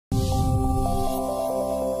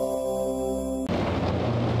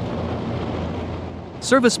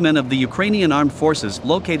Servicemen of the Ukrainian armed forces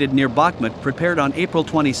located near Bakhmut prepared on April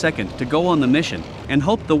 22 to go on the mission and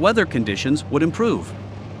hoped the weather conditions would improve.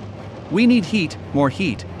 "We need heat, more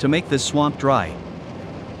heat, to make this swamp dry.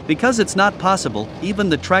 Because it's not possible, even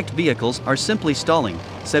the tracked vehicles are simply stalling,"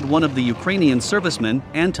 said one of the Ukrainian servicemen,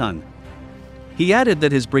 Anton. He added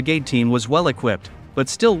that his brigade team was well equipped, but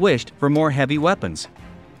still wished for more heavy weapons.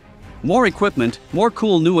 "More equipment, more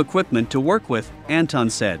cool new equipment to work with," Anton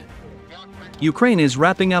said. Ukraine is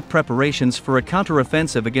wrapping up preparations for a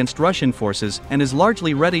counteroffensive against Russian forces and is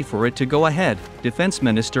largely ready for it to go ahead, Defense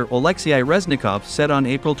Minister Oleksiy Reznikov said on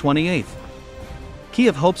April 28.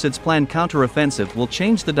 Kiev hopes its planned counteroffensive will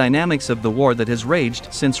change the dynamics of the war that has raged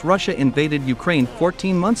since Russia invaded Ukraine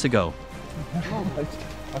 14 months ago.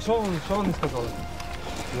 А що вони сказали?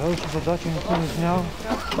 Я що задачу ніхто не зняв.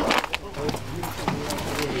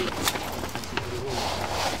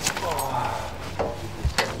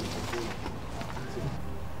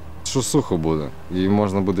 Що сухо буде, і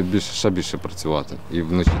можна буде ще більше працювати. І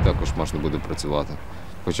вночі також можна буде працювати.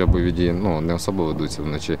 Хоча бойові дії не особо ведуться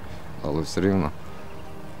вночі, але все рівно.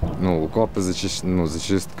 Окопи,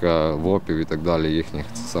 зачистка вопів і так далі їхніх,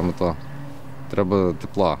 це саме то. Треба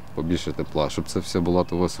тепла, побільше тепла, щоб це все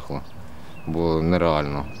болото висохло. Бо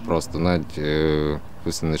нереально. Просто навіть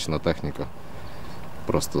гусенична техніка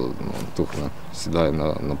просто тухне, сідає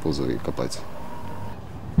на пузо і капець.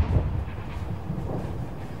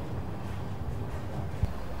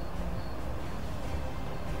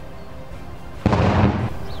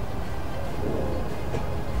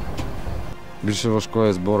 Більше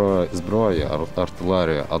важкої зброї,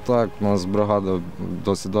 артилерія. А так, у нас бригада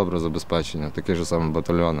досить добре забезпечена, такі ж самі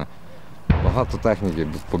батальйони. Багато техніки,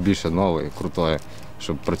 побільше нової, крутої,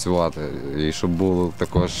 щоб працювати. І щоб був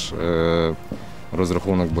також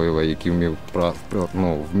розрахунок бойовий, який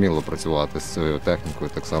вміло працювати з цією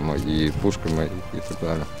технікою, так само і пушками і так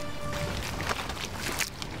далі.